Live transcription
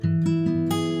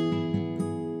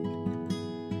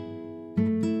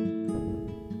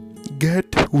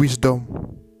get wisdom,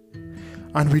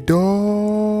 and with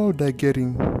all the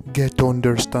getting, get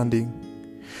understanding.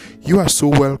 You are so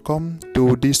welcome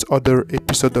to this other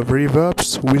episode of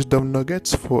Reverbs Wisdom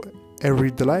Nuggets for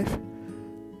Everyday Life.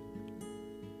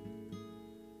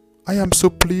 I am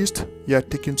so pleased you are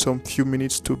taking some few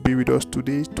minutes to be with us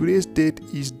today. Today's date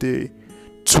is the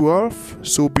 12th,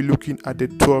 so we'll be looking at the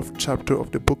 12th chapter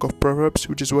of the book of Proverbs,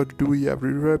 which is what we do here at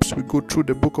Reverbs. We go through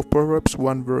the book of Proverbs,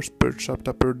 one verse per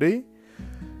chapter per day.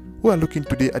 We are looking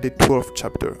today at the 12th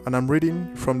chapter, and I'm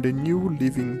reading from the New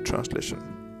Living Translation.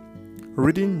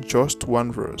 Reading just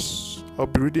one verse. I'll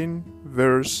be reading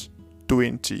verse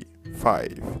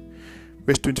 25.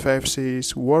 Verse 25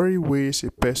 says, "Worry weighs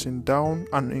a person down,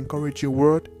 an encouraging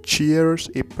word cheers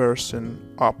a person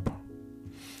up."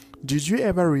 Did you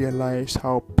ever realize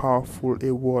how powerful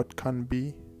a word can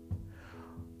be?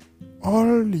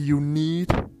 All you need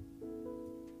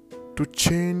to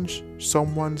change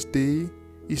someone's day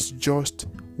is just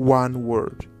one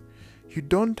word. You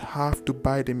don't have to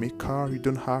buy them a car, you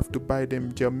don't have to buy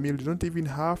them their meal, you don't even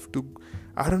have to,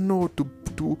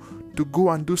 to go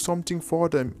and do something for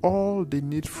them. All they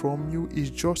need from you is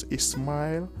just a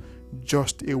smile,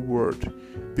 just a word.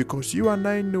 Because you and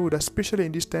I know that especially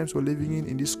in these times we're living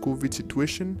in this COVID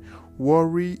situation,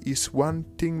 worry is one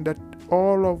thing that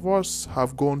all of us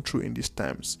have gone through in these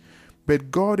times.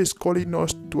 But God is calling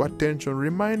us to attention,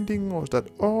 reminding us that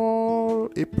all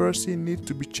a person needs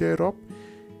to be cheered up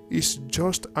is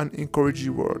just an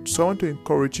encouraging word. So I want to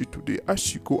encourage you today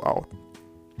as you go out.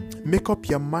 Make up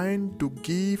your mind to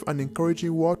give an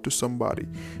encouraging word to somebody.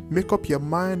 Make up your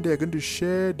mind that you're going to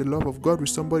share the love of God with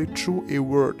somebody through a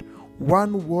word.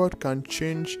 One word can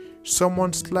change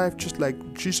someone's life just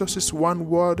like Jesus' one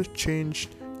word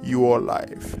changed your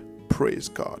life. Praise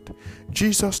God.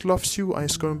 Jesus loves you and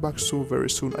is coming back so very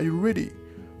soon. Are you ready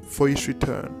for his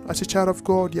return? As a child of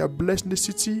God, you are blessed in the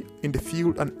city, in the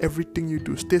field, and everything you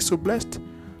do. Stay so blessed.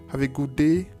 Have a good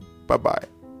day.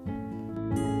 Bye-bye.